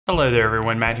Hello there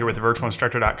everyone, Matt here with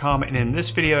virtualinstructor.com, and in this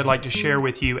video I'd like to share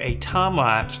with you a time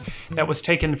lapse that was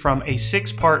taken from a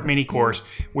 6-part mini course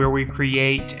where we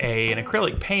create an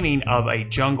acrylic painting of a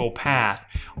jungle path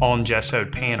on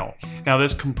gessoed panel. Now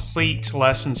this complete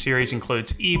lesson series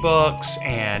includes ebooks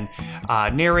and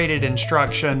narrated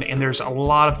instruction, and there's a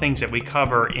lot of things that we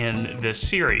cover in this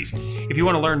series. If you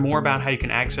want to learn more about how you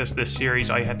can access this series,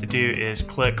 all you have to do is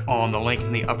click on the link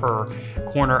in the upper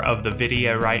corner of the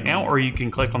video right now, or you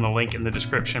can click on the link in the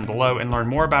description below and learn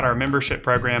more about our membership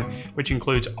program, which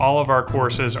includes all of our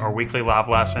courses, our weekly live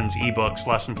lessons, ebooks,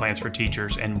 lesson plans for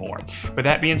teachers, and more. With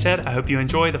that being said, I hope you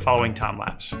enjoy the following time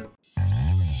lapse.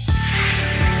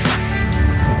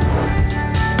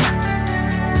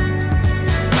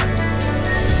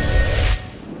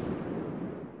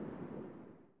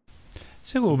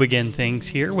 So we'll begin things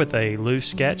here with a loose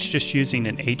sketch, just using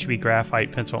an HB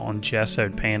graphite pencil on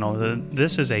gessoed panel.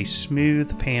 This is a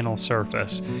smooth panel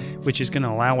surface, which is going to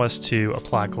allow us to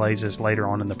apply glazes later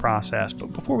on in the process.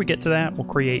 But before we get to that, we'll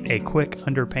create a quick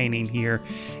underpainting here.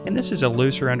 And this is a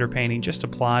looser underpainting just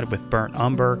applied with burnt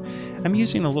umber. I'm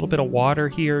using a little bit of water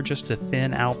here just to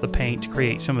thin out the paint to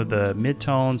create some of the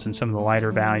midtones and some of the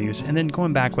lighter values, and then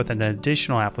going back with an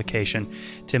additional application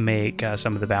to make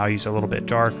some of the values a little bit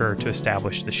darker to establish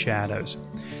the shadows.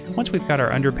 Once we've got our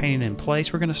underpainting in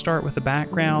place, we're going to start with the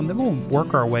background, then we'll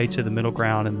work our way to the middle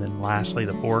ground, and then lastly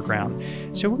the foreground.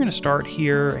 So we're going to start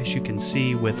here, as you can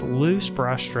see, with loose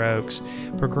brush strokes,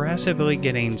 progressively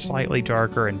getting slightly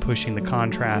darker and pushing the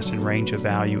contrast and range of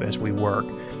value as we work.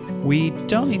 We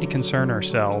don't need to concern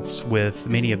ourselves with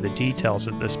many of the details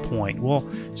at this point. We'll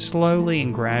slowly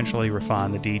and gradually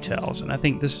refine the details, and I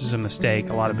think this is a mistake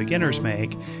a lot of beginners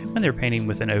make when they're painting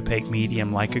with an opaque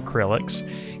medium like acrylics,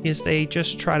 is they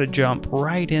just try to jump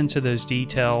right into those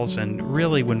details. And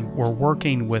really, when we're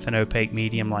working with an opaque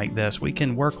medium like this, we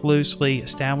can work loosely,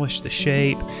 establish the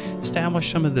shape, establish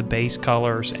some of the base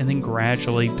colors, and then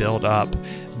gradually build up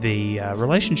the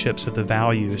relationships of the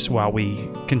values while we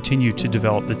continue to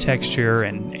develop the texture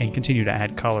and continue to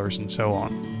add colors and so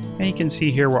on. And you can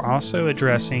see here we're also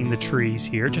addressing the trees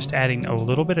here, just adding a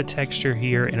little bit of texture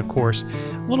here, and of course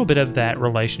a little bit of that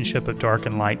relationship of dark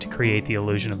and light to create the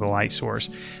illusion of the light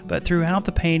source. But throughout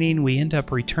the painting we end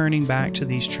up returning back to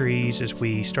these trees as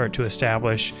we start to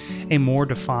establish a more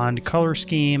defined color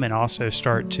scheme and also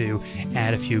start to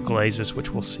add a few glazes,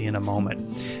 which we'll see in a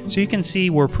moment. So you can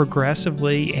see we're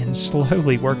progressively and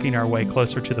slowly working our way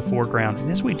closer to the foreground,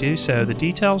 and as we do so the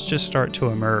details just start to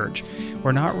emerge.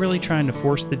 We're not really trying to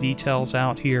force the details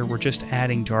out here, we're just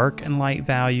adding dark and light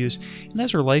values, and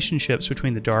those relationships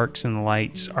between the darks and the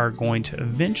lights are going to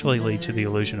eventually lead to the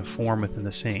illusion of form within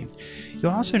the scene.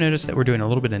 You'll also notice that we're doing a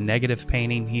little bit of negative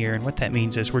painting here, and what that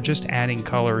means is we're just adding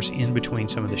colors in between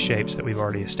some of the shapes that we've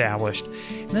already established.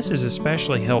 And this is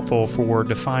especially helpful for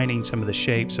defining some of the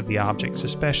shapes of the objects,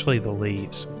 especially the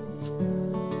leaves.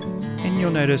 And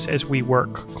you'll notice as we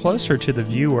work closer to the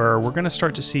viewer, we're going to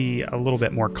start to see a little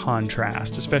bit more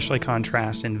contrast, especially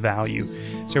contrast in value.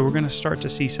 So we're going to start to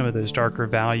see some of those darker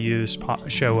values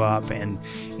show up, and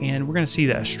we're going to see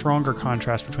that stronger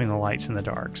contrast between the lights and the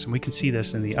darks. And we can see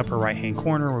this in the upper right hand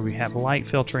corner where we have light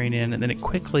filtering in, and then it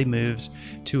quickly moves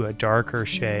to a darker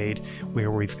shade where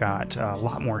we've got a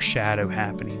lot more shadow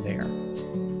happening there.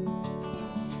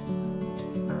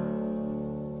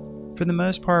 For the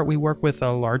most part, we work with a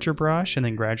larger brush and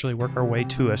then gradually work our way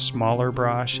to a smaller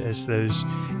brush as those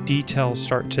details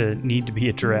start to need to be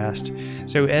addressed.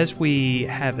 So as we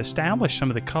have established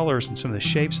some of the colors and some of the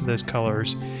shapes of those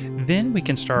colors, then we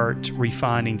can start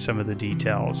refining some of the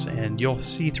details. And you'll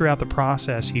see throughout the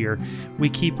process here, we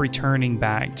keep returning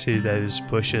back to those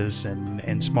bushes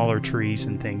and smaller trees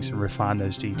and things and refine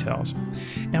those details.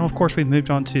 Now, of course, we've moved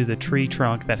on to the tree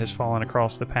trunk that has fallen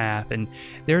across the path, and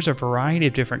there's a variety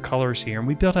of different colors here, and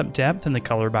we build up depth in the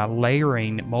color by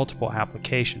layering multiple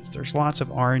applications. There's lots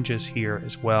of oranges here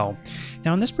as well.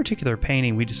 Now in this particular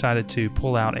painting we decided to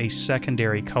pull out a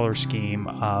secondary color scheme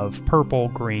of purple,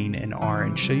 green, and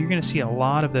orange. So you're going to see a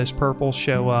lot of those purples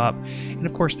show up, and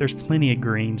of course there's plenty of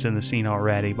greens in the scene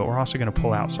already, but we're also going to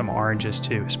pull out some oranges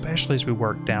too, especially as we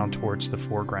work down towards the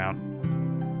foreground.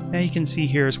 Now you can see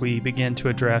here as we begin to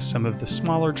address some of the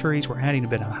smaller trees, we're adding a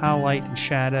bit of highlight and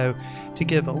shadow to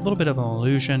give a little bit of an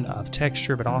illusion of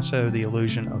texture, but also the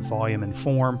illusion of volume and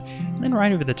form. And then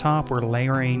right over the top, we're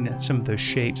layering some of those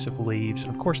shapes of leaves.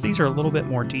 And of course, these are a little bit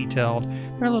more detailed.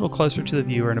 They're a little closer to the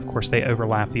viewer, and of course, they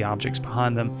overlap the objects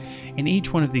behind them. And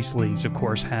each one of these leaves, of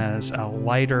course, has a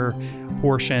lighter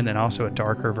portion and also a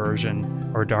darker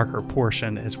version or darker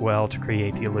portion as well to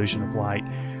create the illusion of light.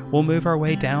 We'll move our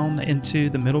way down into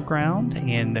the middle ground,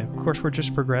 and of course we're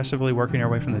just progressively working our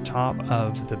way from the top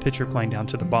of the picture plane down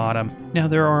to the bottom. Now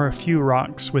there are a few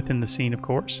rocks within the scene, of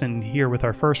course, and here with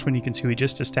our first one you can see we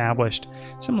just established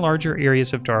some larger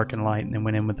areas of dark and light and then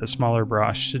went in with a smaller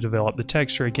brush to develop the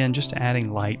texture, again just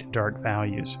adding light and dark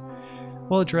values.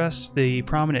 We'll address the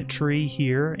prominent tree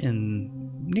here in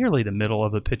nearly the middle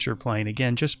of the picture plane,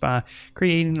 again just by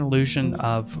creating an illusion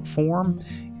of form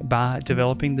by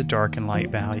developing the dark and light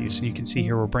values. And you can see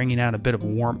here we're bringing out a bit of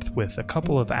warmth with a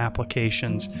couple of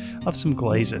applications of some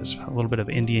glazes, a little bit of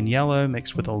Indian yellow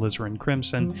mixed with alizarin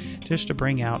crimson, just to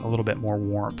bring out a little bit more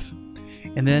warmth.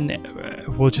 And then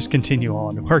we'll just continue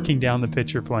on working down the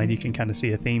picture plane. You can kind of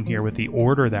see a theme here with the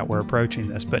order that we're approaching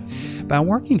this, but by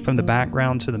working from the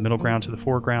background to the middle ground to the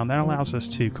foreground, that allows us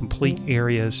to complete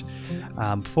areas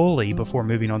fully before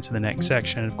moving on to the next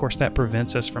section. And of course that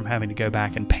prevents us from having to go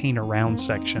back and paint around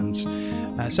sections.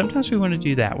 Sometimes we want to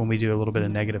do that when we do a little bit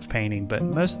of negative painting, but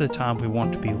most of the time we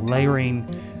want to be layering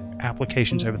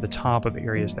applications over the top of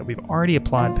areas that we've already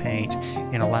applied paint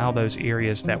and allow those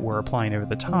areas that we're applying over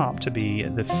the top to be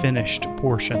the finished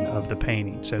portion of the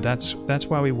painting. So that's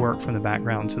why we work from the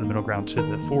background to the middle ground to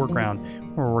the foreground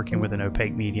when we're working with an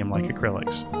opaque medium like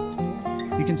acrylics.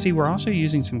 You can see we're also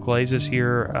using some glazes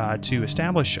here to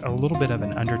establish a little bit of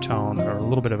an undertone, or a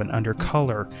little bit of an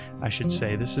undercolor, I should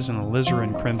say. This is an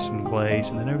alizarin crimson glaze,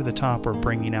 and then over the top we're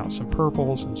bringing out some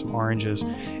purples and some oranges.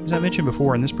 As I mentioned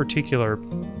before, in this particular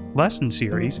lesson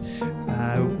series,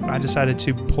 I decided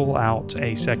to pull out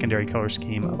a secondary color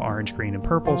scheme of orange, green, and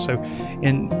purple. So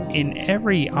in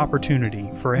every opportunity,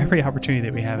 for every opportunity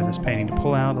that we have in this painting, to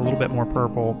pull out a little bit more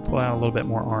purple, pull out a little bit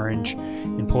more orange,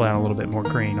 and pull out a little bit more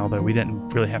green, although we didn't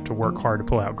really have to work hard to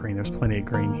pull out green. There's plenty of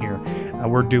green here.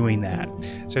 We're doing that.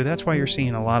 So that's why you're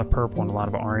seeing a lot of purple and a lot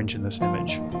of orange in this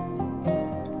image.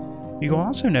 You'll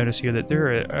also notice here that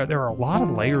there are a lot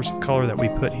of layers of color that we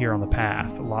put here on the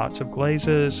path. Lots of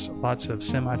glazes, lots of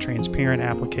semi-transparent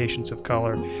applications of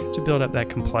color to build up that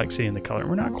complexity in the color.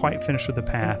 We're not quite finished with the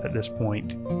path at this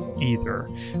point either,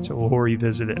 so we'll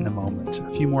revisit it in a moment.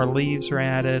 A few more leaves are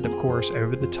added, of course,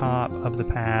 over the top of the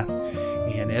path.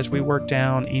 And as we work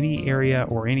down, any area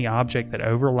or any object that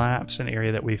overlaps an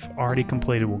area that we've already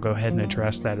completed, we'll go ahead and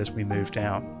address that as we move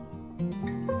down.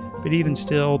 But even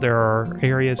still, there are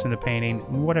areas in the painting,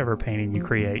 whatever painting you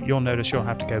create, you'll notice you'll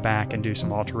have to go back and do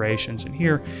some alterations. And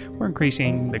here, we're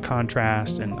increasing the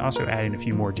contrast and also adding a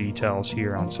few more details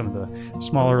here on some of the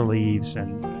smaller leaves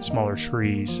and smaller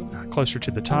trees closer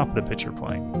to the top of the picture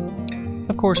plane.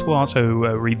 Of course, we'll also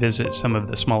revisit some of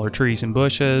the smaller trees and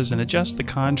bushes and adjust the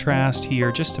contrast here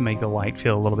just to make the light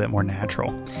feel a little bit more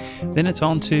natural. Then it's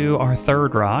on to our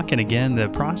third rock, and again, the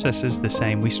process is the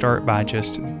same. We start by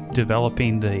just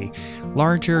developing the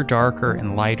larger, darker,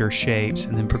 and lighter shapes,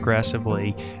 and then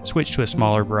progressively switch to a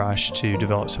smaller brush to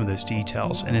develop some of those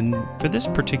details. And for this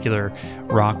particular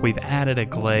rock, we've added a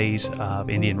glaze of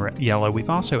Indian yellow. We've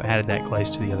also added that glaze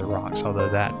to the other rocks, although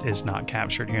that is not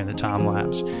captured here in the time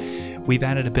lapse. We've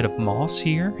added a bit of moss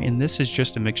here, and this is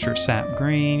just a mixture of sap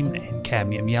green and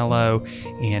cadmium yellow,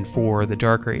 and for the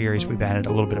darker areas we've added a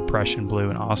little bit of Prussian blue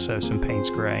and also some Payne's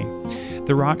gray.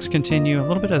 The rocks continue a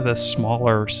little bit of a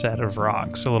smaller set of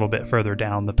rocks a little bit further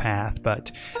down the path,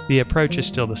 but the approach is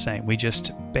still the same. We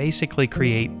just basically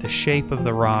create the shape of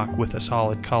the rock with a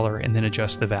solid color and then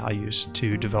adjust the values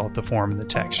to develop the form and the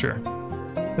texture.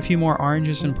 A few more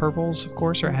oranges and purples, of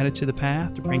course, are added to the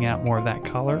path to bring out more of that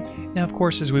color. Now, of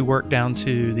course, as we work down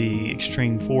to the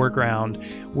extreme foreground,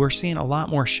 we're seeing a lot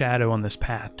more shadow on this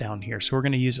path down here. So we're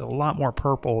going to use a lot more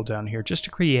purple down here just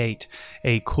to create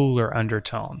a cooler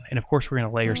undertone. And of course, we're going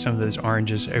to layer some of those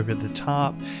oranges over the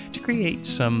top to create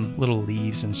some little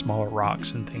leaves and smaller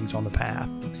rocks and things on the path.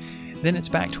 Then it's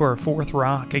back to our fourth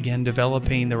rock, again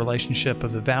developing the relationship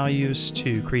of the values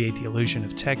to create the illusion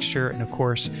of texture and of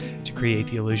course to create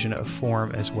the illusion of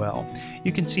form as well.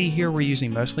 You can see here we're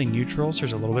using mostly neutrals.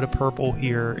 There's a little bit of purple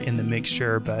here in the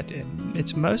mixture, but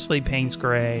it's mostly Payne's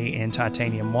gray and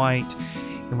titanium white,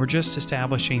 and we're just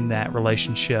establishing that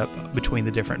relationship between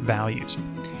the different values.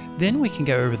 Then we can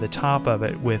go over the top of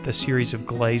it with a series of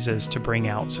glazes to bring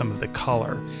out some of the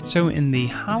color. So in the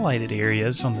highlighted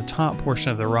areas on the top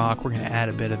portion of the rock, we're going to add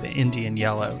a bit of the Indian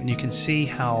yellow. And you can see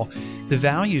how the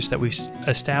values that we've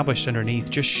established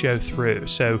underneath just show through.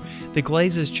 So the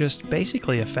glazes just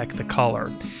basically affect the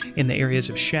color. In the areas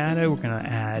of shadow, we're going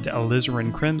to add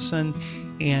alizarin crimson.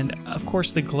 And of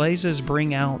course the glazes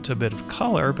bring out a bit of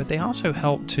color, but they also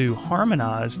help to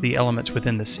harmonize the elements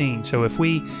within the scene. So if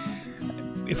we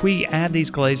add these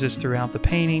glazes throughout the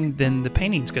painting, then the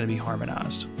painting's going to be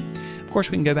harmonized. Of course,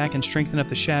 we can go back and strengthen up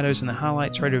the shadows and the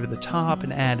highlights right over the top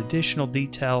and add additional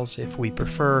details if we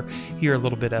prefer. Here, a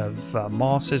little bit of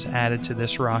moss is added to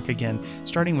this rock again,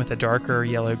 starting with a darker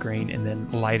yellow-green and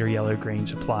then lighter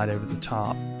yellow-greens applied over the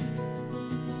top.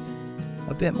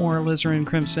 A bit more alizarin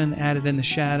crimson added in the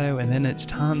shadow, and then it's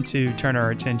time to turn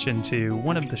our attention to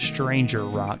one of the stranger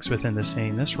rocks within the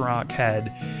scene. This rock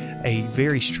had a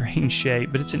very strange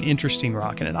shape, but it's an interesting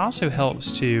rock, and it also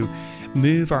helps to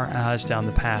move our eyes down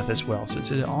the path as well,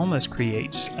 since it almost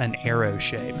creates an arrow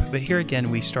shape. But here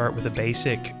again, we start with a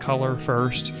basic color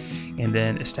first, and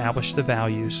then establish the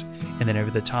values, and then over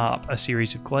the top, a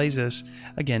series of glazes,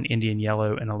 again, Indian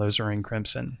yellow and alizarin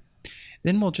crimson.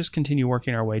 Then we'll just continue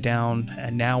working our way down,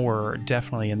 and now we're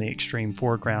definitely in the extreme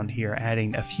foreground here,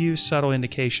 adding a few subtle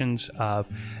indications of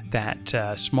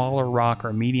that smaller rock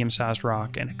or medium-sized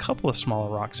rock and a couple of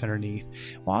smaller rocks underneath.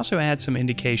 We'll also add some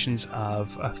indications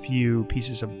of a few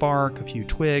pieces of bark, a few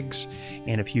twigs,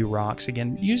 and a few rocks,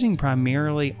 again, using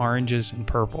primarily oranges and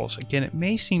purples. Again, it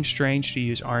may seem strange to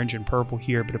use orange and purple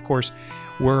here, but of course,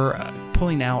 we're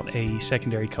pulling out a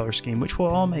secondary color scheme, which will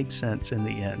all make sense in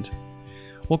the end.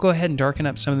 We'll go ahead and darken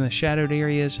up some of the shadowed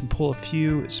areas and pull a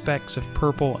few specks of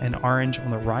purple and orange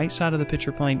on the right side of the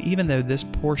picture plane, even though this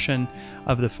portion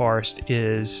of the forest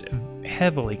is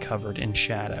heavily covered in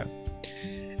shadow.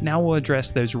 Now we'll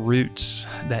address those roots,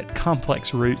 that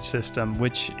complex root system,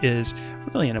 which is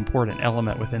really an important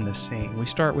element within the scene. We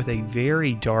start with a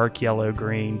very dark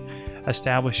yellow-green,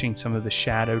 establishing some of the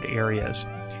shadowed areas.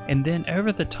 And then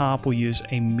over the top, we'll use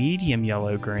a medium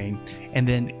yellow-green and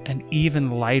then an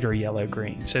even lighter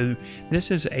yellow-green. So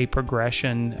this is a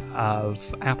progression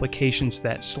of applications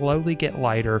that slowly get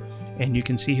lighter. And you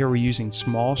can see here we're using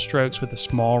small strokes with a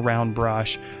small round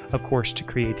brush, of course, to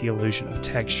create the illusion of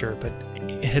texture. But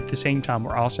at the same time,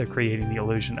 we're also creating the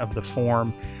illusion of the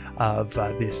form of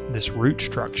this root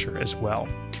structure as well.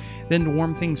 Then to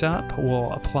warm things up,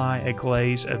 we'll apply a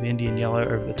glaze of Indian yellow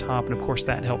over the top, and of course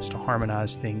that helps to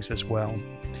harmonize things as well.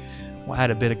 We'll add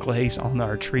a bit of glaze on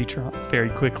our tree trunk, very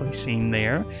quickly seen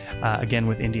there, again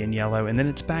with Indian yellow, and then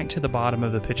it's back to the bottom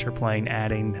of the picture plane,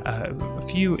 adding a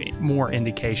few more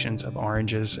indications of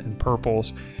oranges and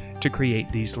purples to create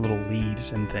these little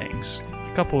leaves and things.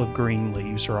 A couple of green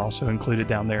leaves are also included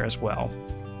down there as well.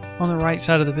 On the right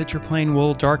side of the picture plane,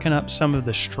 we'll darken up some of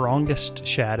the strongest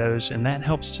shadows, and that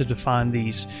helps to define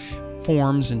these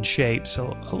forms and shapes a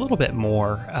little bit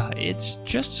more. It's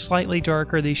just slightly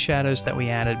darker, these shadows that we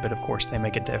added, but of course they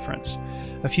make a difference.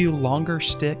 A few longer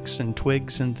sticks and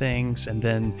twigs and things, and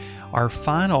then our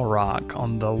final rock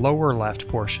on the lower left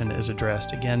portion is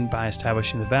addressed again by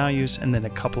establishing the values, and then a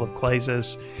couple of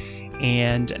glazes.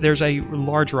 And there's a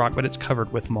large rock, but it's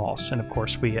covered with moss. And of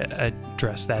course, we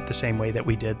address that the same way that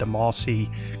we did the mossy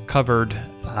covered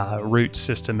root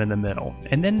system in the middle.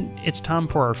 And then it's time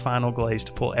for our final glaze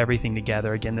to pull everything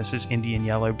together. Again, this is Indian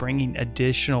yellow, bringing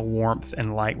additional warmth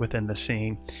and light within the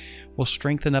scene. We'll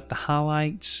strengthen up the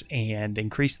highlights and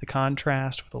increase the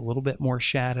contrast with a little bit more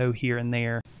shadow here and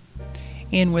there.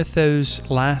 And with those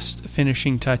last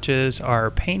finishing touches,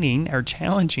 our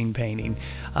challenging painting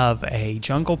of a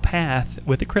jungle path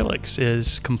with acrylics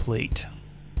is complete.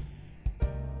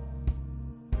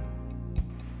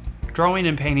 Drawing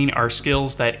and painting are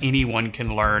skills that anyone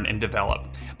can learn and develop.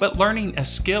 But learning a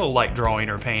skill like drawing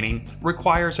or painting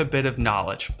requires a bit of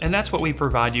knowledge, and that's what we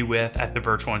provide you with at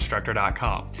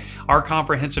thevirtualinstructor.com. Our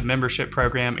comprehensive membership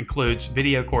program includes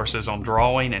video courses on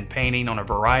drawing and painting on a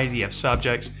variety of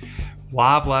subjects,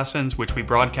 live lessons, which we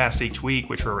broadcast each week,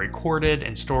 which were recorded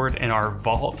and stored in our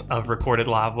vault of recorded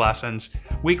live lessons,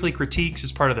 weekly critiques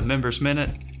as part of the Members Minute,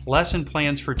 lesson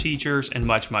plans for teachers, and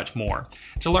much, much more.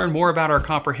 To learn more about our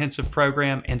comprehensive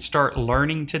program and start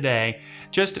learning today,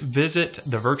 just visit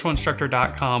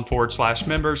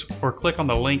thevirtualinstructor.com/members or click on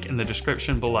the link in the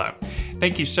description below.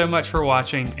 Thank you so much for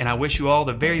watching, and I wish you all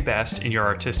the very best in your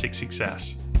artistic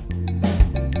success.